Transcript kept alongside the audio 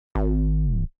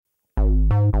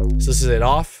So this is it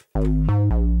off.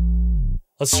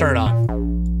 Let's turn it on.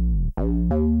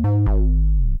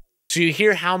 So you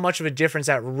hear how much of a difference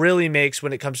that really makes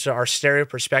when it comes to our stereo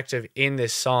perspective in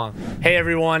this song. Hey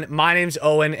everyone, my name's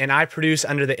Owen and I produce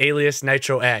under the alias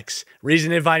Nitro X.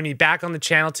 Reason invited me back on the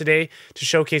channel today to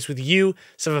showcase with you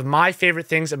some of my favorite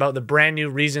things about the brand new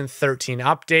Reason 13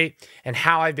 update and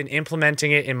how I've been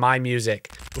implementing it in my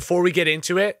music. Before we get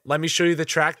into it, let me show you the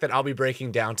track that I'll be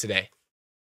breaking down today.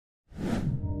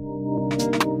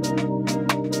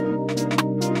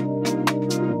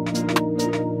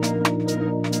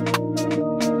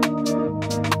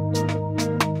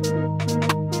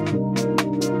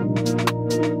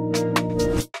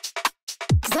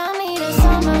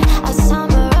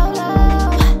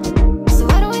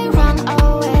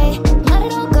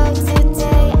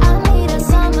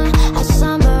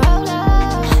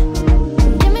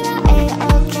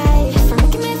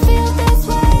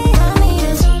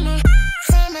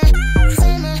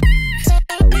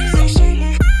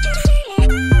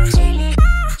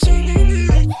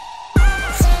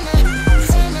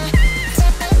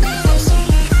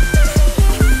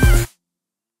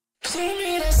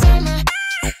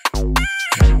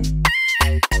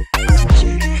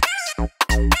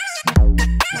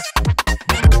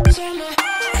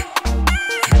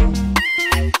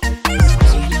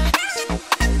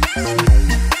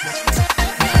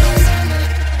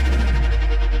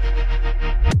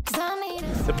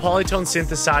 The Polytone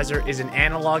synthesizer is an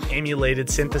analog emulated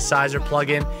synthesizer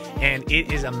plugin, and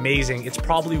it is amazing. It's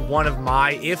probably one of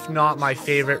my, if not my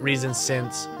favorite Reason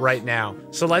synths right now.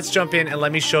 So let's jump in and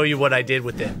let me show you what I did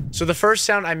with it. So the first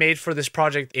sound I made for this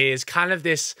project is kind of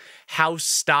this house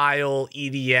style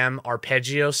EDM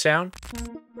arpeggio sound.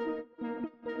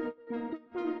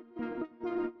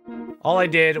 All I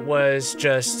did was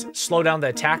just slow down the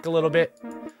attack a little bit.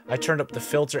 I turned up the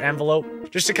filter envelope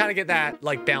just to kind of get that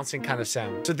like bouncing kind of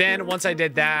sound. So then once I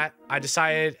did that, I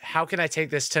decided how can I take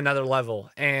this to another level?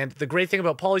 And the great thing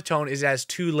about Polytone is it has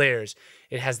two layers.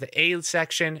 It has the A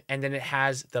section and then it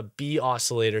has the B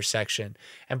oscillator section.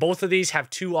 And both of these have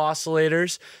two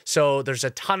oscillators. So there's a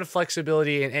ton of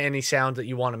flexibility in any sound that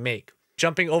you want to make.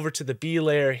 Jumping over to the B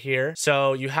layer here.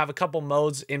 So you have a couple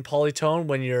modes in Polytone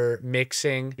when you're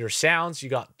mixing your sounds. You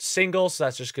got single, so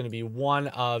that's just going to be one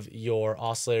of your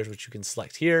oscillators, which you can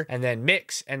select here. And then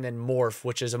mix and then morph,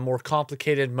 which is a more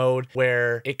complicated mode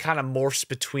where it kind of morphs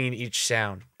between each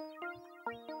sound.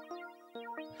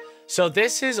 So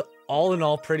this is all in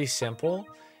all pretty simple.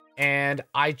 And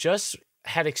I just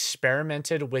had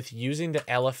experimented with using the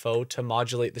LFO to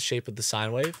modulate the shape of the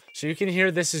sine wave. So you can hear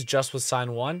this is just with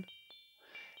sine 1.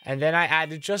 And then I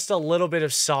added just a little bit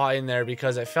of saw in there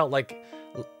because I felt like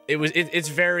it's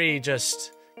very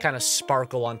just kind of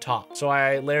sparkle on top. So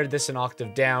I layered this an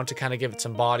octave down to kind of give it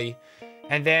some body.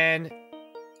 And then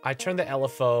I turned the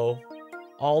LFO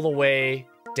all the way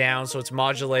down so it's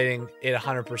modulating it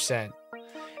 100%.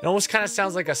 It almost kind of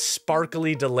sounds like a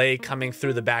sparkly delay coming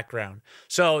through the background.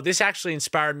 So this actually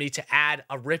inspired me to add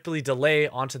a Ripley delay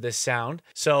onto this sound.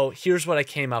 So here's what I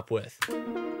came up with.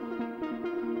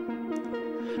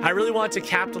 I really wanted to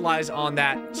capitalize on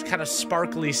that kind of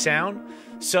sparkly sound.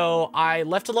 So I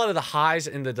left a lot of the highs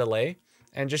in the delay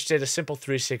and just did a simple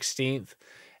 3/16.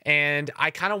 And I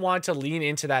kind of wanted to lean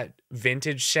into that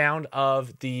vintage sound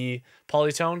of the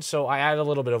Polytone. So I added a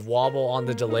little bit of wobble on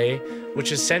the delay,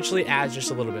 which essentially adds just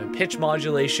a little bit of pitch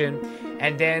modulation.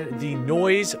 And then the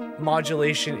noise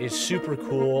modulation is super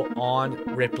cool on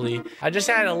Ripley. I just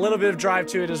added a little bit of drive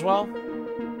to it as well.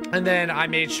 And then I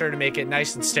made sure to make it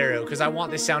nice and stereo because I want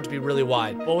this sound to be really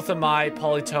wide. Both of my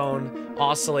Polytone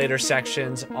oscillator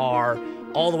sections are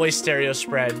all the way stereo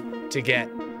spread to get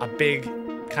a big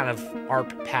kind of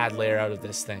ARP pad layer out of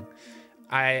this thing.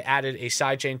 I added a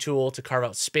sidechain tool to carve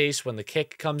out space when the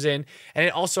kick comes in, and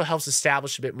it also helps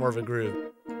establish a bit more of a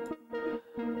groove.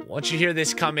 Once you hear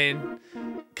this come in,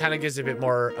 kind of gives a bit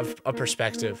more of a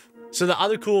perspective. So the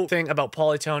other cool thing about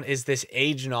Polytone is this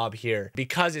age knob here.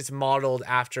 Because it's modeled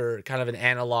after kind of an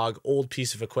analog old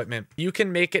piece of equipment, you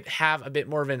can make it have a bit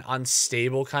more of an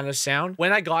unstable kind of sound.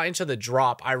 When I got into the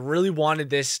drop, I really wanted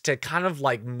this to kind of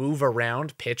like move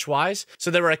around pitch-wise. So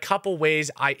there were a couple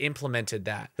ways I implemented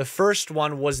that. The first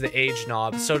one was the age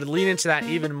knob. So to lean into that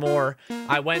even more,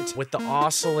 I went with the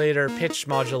oscillator pitch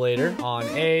modulator on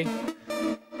A.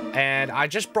 And I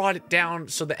just brought it down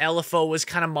so the LFO was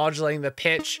kind of modulating the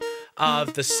pitch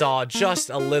of the saw just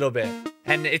a little bit.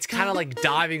 And it's kind of like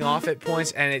diving off at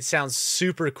points, and it sounds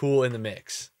super cool in the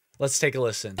mix. Let's take a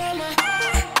listen. And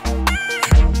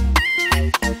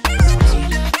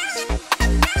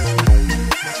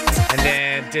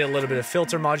then did a little bit of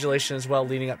filter modulation as well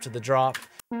leading up to the drop.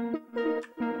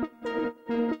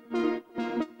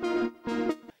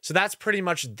 So that's pretty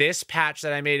much this patch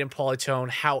that I made in Polytone.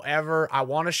 However, I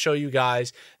want to show you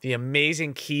guys the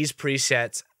amazing keys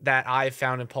presets that I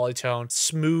found in Polytone.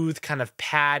 Smooth kind of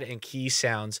pad and key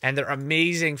sounds, and they're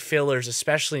amazing fillers,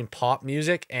 especially in pop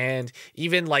music and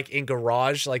even like in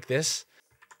garage like this.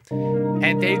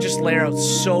 And they just layer out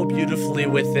so beautifully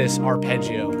with this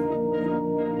arpeggio.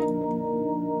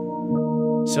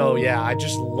 So yeah, I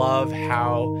just love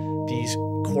how these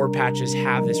chord patches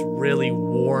have this really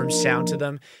warm sound to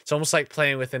them. It's almost like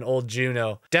playing with an old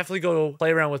Juno. Definitely go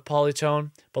play around with Polytone,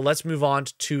 but let's move on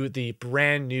to the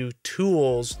brand new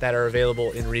tools that are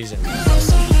available in Reason.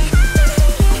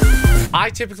 I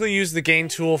typically use the gain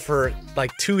tool for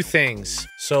like two things.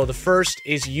 So the first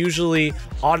is usually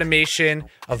automation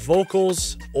of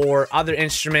vocals or other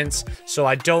instruments, so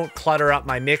I don't clutter up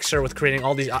my mixer with creating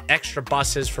all these extra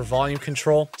buses for volume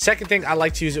control. Second thing I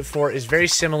like to use it for is very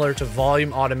similar to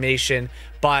volume automation,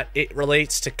 but it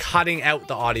relates to cutting out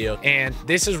the audio. And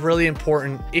this is really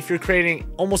important if you're creating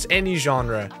almost any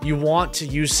genre. You want to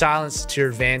use silence to your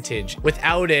advantage.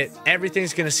 Without it,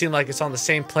 everything's gonna seem like it's on the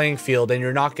same playing field, and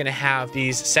you're not gonna have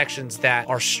these sections that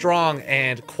are strong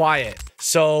and quiet.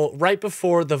 So right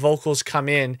before the vocals come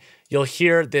in, you'll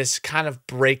hear this kind of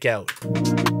breakout.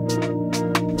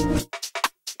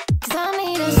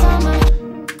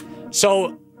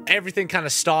 So everything kind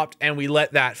of stopped and we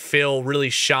let that fill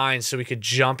really shine so we could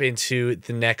jump into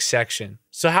the next section.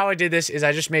 So how I did this is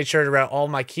I just made sure to route all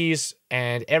my keys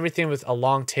and everything with a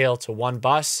long tail to one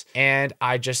bus, and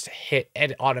I just hit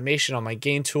edit automation on my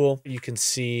gain tool. You can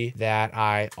see that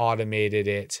I automated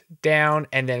it down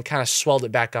and then kind of swelled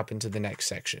it back up into the next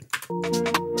section.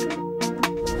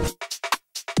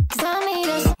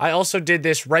 I also did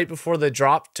this right before the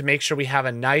drop to make sure we have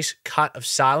a nice cut of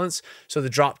silence so the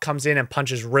drop comes in and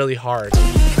punches really hard.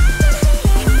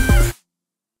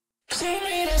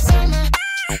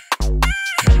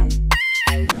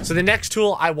 So the next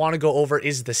tool I want to go over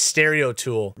is the stereo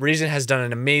tool. Reason has done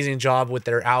an amazing job with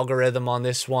their algorithm on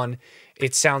this one.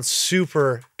 It sounds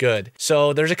super good.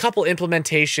 So there's a couple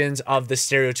implementations of the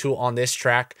stereo tool on this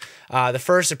track. The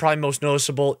first and probably most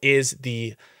noticeable is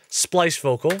the splice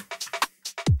vocal.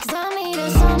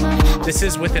 This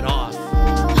is with it off.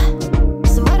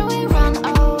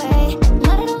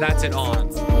 That's it on.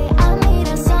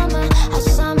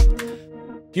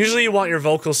 Usually you want your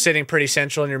vocals sitting pretty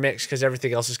central in your mix because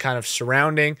everything else is kind of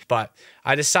surrounding, but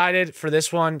I decided for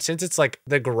this one, since it's like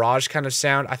the garage kind of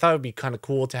sound, I thought it would be kind of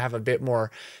cool to have a bit more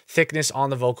thickness on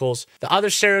the vocals. The other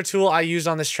stereo tool I used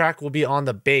on this track will be on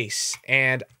the bass,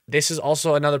 and this is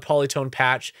also another Polytone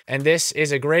patch, and this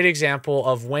is a great example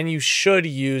of when you should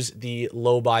use the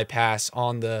low bypass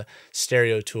on the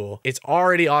stereo tool. It's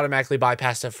already automatically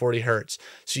bypassed at 40 Hertz,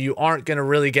 so you aren't going to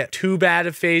really get too bad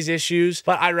of phase issues,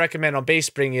 but I recommend on bass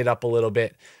bringing it up a little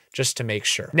bit just to make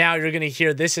sure. Now you're going to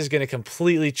hear this is going to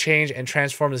completely change and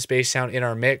transform this bass sound in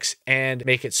our mix and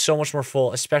make it so much more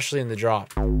full, especially in the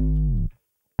drop. So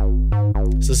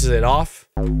this is it off.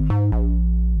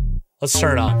 Let's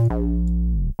turn it on.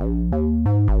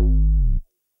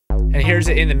 And here's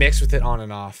it in the mix with it on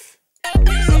and off.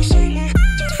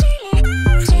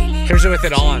 Here's it with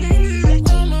it on.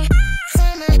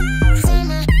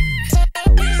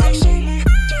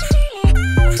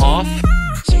 Off,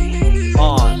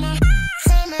 on.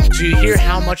 Do you hear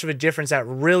how much of a difference that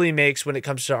really makes when it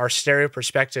comes to our stereo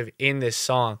perspective in this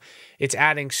song? It's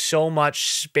adding so much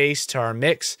space to our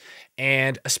mix,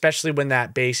 and especially when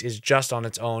that bass is just on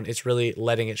its own, it's really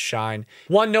letting it shine.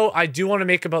 One note I do want to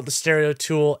make about the stereo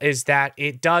tool is that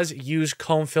it does use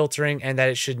comb filtering and that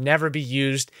it should never be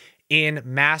used in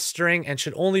mastering and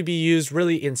should only be used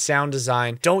really in sound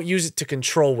design. Don't use it to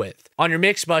control width. On your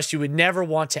mix bus, you would never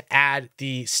want to add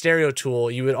the stereo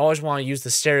tool. You would always want to use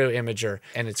the stereo imager,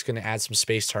 and it's going to add some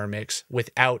space to our mix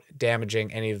without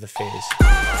damaging any of the phase.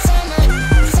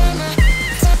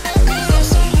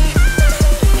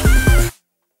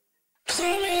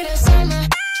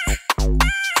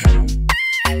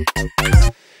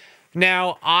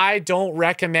 Now, I don't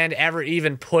recommend ever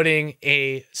even putting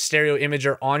a stereo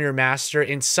imager on your master.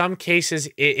 In some cases,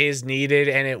 it is needed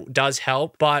and it does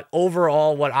help. But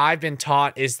overall, what I've been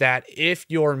taught is that if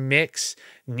your mix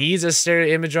needs a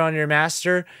stereo imager on your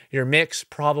master, your mix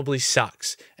probably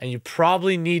sucks. And you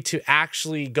probably need to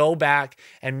actually go back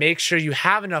and make sure you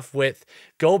have enough width.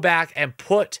 Go back and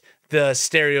put the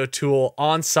stereo tool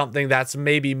on something that's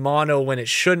maybe mono when it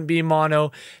shouldn't be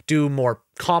mono. Do more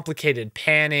complicated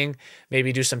panning,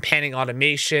 maybe do some panning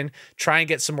automation, try and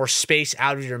get some more space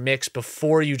out of your mix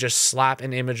before you just slap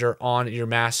an imager on your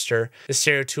master. The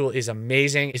stereo tool is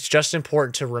amazing. It's just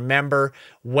important to remember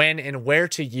when and where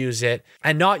to use it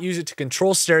and not use it to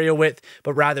control stereo width,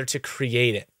 but rather to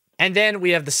create it. And then we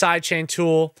have the sidechain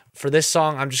tool. For this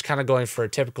song, I'm just kind of going for a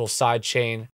typical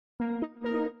sidechain. And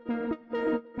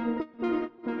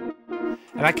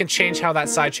I can change how that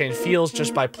sidechain feels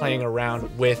just by playing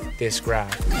around with this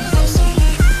graph.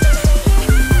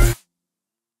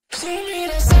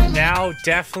 Now,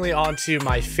 definitely onto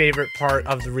my favorite part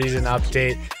of the Reason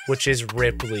update, which is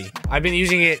Ripley. I've been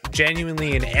using it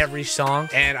genuinely in every song,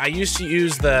 and I used to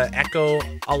use the Echo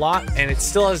a lot, and it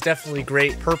still has definitely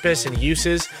great purpose and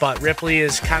uses, but Ripley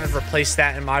has kind of replaced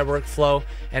that in my workflow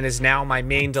and is now my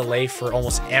main delay for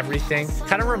almost everything.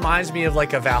 Kind of reminds me of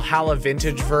like a Valhalla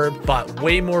vintage verb, but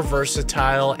way more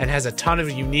versatile and has a ton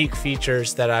of unique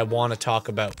features that I want to talk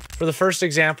about. For the first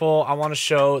example, I want to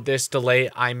show this delay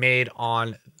I made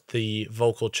on the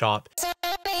vocal chop.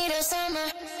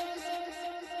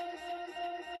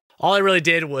 All I really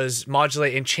did was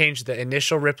modulate and change the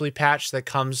initial Ripley patch that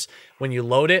comes when you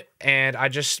load it, and I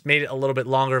just made it a little bit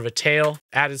longer of a tail,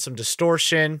 added some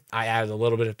distortion, I added a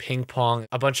little bit of ping pong,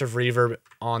 a bunch of reverb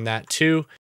on that too.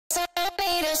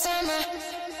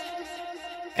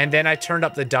 And then I turned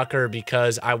up the ducker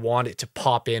because I want it to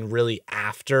pop in really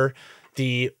after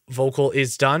the vocal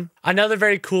is done. Another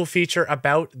very cool feature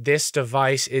about this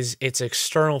device is its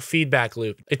external feedback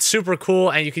loop. It's super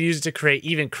cool, and you can use it to create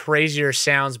even crazier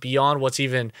sounds beyond what's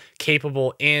even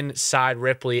capable inside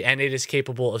Ripley, and it is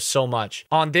capable of so much.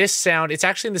 On this sound, it's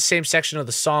actually in the same section of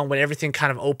the song when everything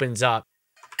kind of opens up.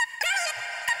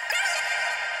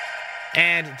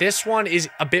 And this one is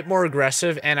a bit more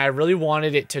aggressive, and I really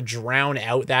wanted it to drown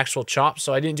out the actual chop,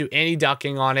 so I didn't do any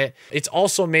ducking on it. It's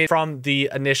also made from the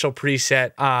initial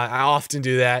preset. I often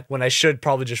do that when I should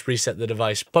probably just reset the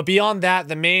device. But beyond that,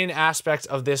 the main aspect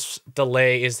of this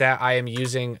delay is that I am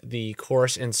using the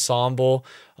chorus ensemble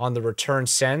on the return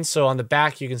send. So on the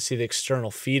back, you can see the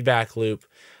external feedback loop.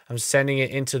 I'm sending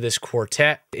it into this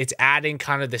quartet. It's adding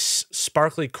kind of this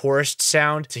sparkly chorus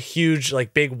sound. It's a huge,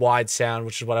 like big wide sound,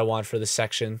 which is what I want for this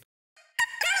section.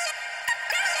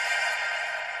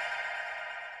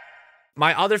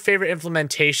 My other favorite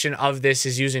implementation of this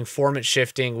is using formant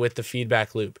shifting with the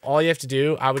feedback loop. All you have to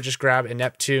do, I would just grab a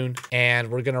Neptune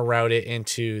and we're gonna route it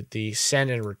into the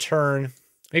send and return.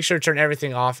 Make sure to turn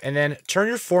everything off and then turn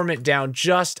your formant down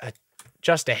just a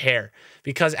hair,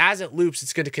 because as it loops,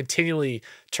 it's going to continually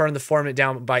turn the formant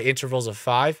down by intervals of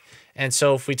 5. And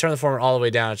so if we turn the formant all the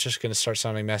way down, it's just going to start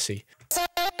sounding messy.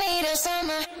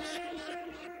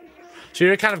 So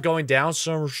you're kind of going down,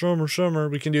 summer, summer, summer.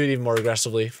 We can do it even more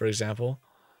aggressively, for example.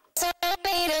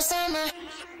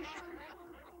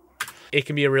 It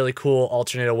can be a really cool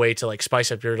alternate way to like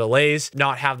spice up your delays,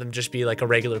 not have them just be like a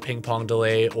regular ping pong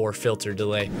delay or filter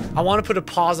delay. I want to put a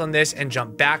pause on this and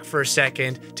jump back for a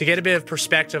second to get a bit of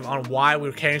perspective on why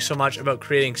we're caring so much about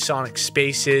creating sonic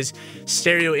spaces,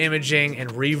 stereo imaging, and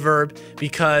reverb,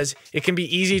 because it can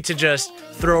be easy to just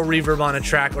throw reverb on a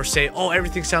track or say, oh,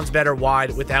 everything sounds better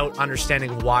wide without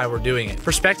understanding why we're doing it.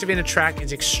 Perspective in a track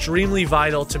is extremely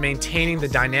vital to maintaining the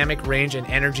dynamic range and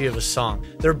energy of a song.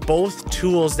 They're both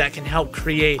tools that can help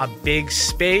create a big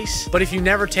space, but if you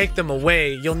never take them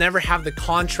away, you'll never have the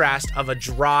contrast of a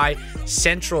dry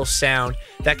central sound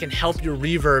that can help your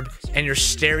reverb and your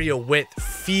stereo width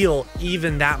feel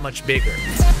even that much bigger.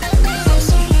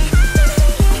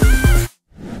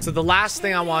 So the last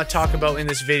thing I want to talk about in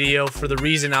this video for the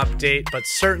Reason update, but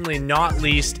certainly not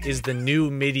least, is the new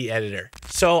MIDI editor.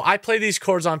 So I play these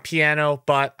chords on piano,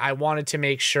 but I wanted to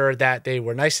make sure that they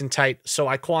were nice and tight, so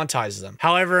I quantized them.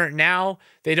 However, now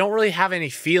they don't really have any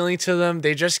feeling to them.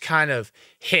 They just kind of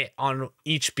hit on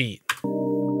each beat.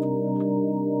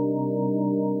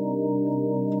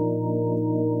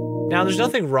 Now, there's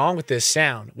nothing wrong with this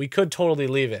sound. We could totally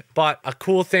leave it. But a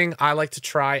cool thing I like to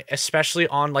try, especially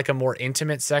on like a more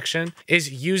intimate section, is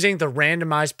using the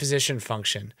randomized position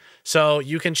function. So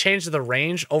you can change the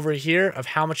range over here of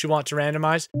how much you want to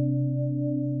randomize.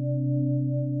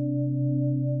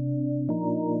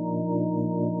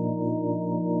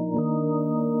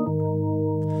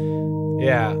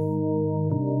 Yeah.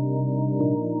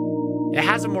 It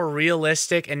has a more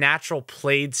realistic and natural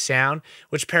played sound,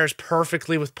 which pairs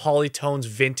perfectly with Polytone's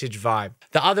vintage vibe.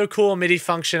 The other cool MIDI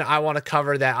function I want to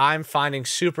cover that I'm finding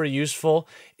super useful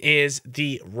is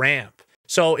the ramp.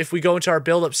 So if we go into our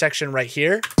build-up section right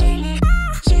here,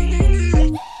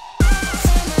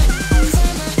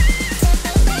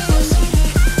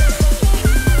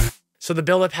 so the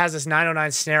build-up has this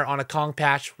 909 snare on a Kong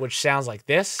patch, which sounds like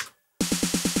this.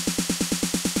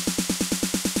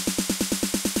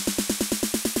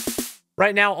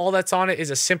 Right now, all that's on it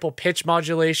is a simple pitch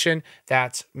modulation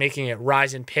that's making it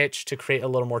rise in pitch to create a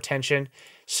little more tension.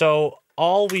 So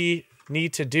all we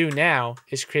need to do now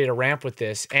is create a ramp with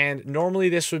this. And normally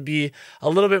this would be a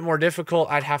little bit more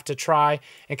difficult. I'd have to try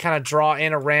and kind of draw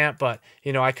in a ramp, but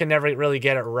you know, I could never really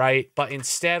get it right. But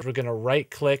instead, we're gonna right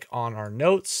click on our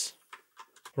notes.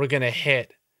 We're gonna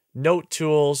hit Note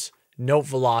Tools, Note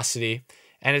Velocity,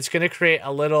 and it's gonna create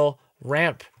a little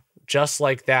ramp just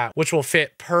like that, which will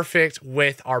fit perfect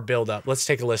with our buildup. Let's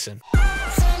take a listen.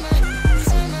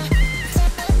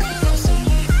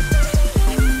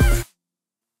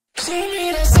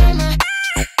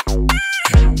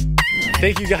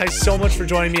 Thank you guys so much for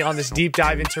joining me on this deep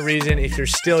dive into Reason. If you're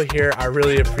still here, I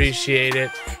really appreciate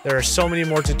it. There are so many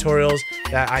more tutorials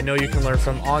that I know you can learn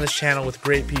from on this channel with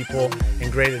great people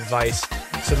and great advice.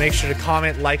 So make sure to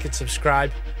comment, like, and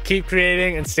subscribe. Keep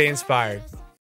creating and stay inspired.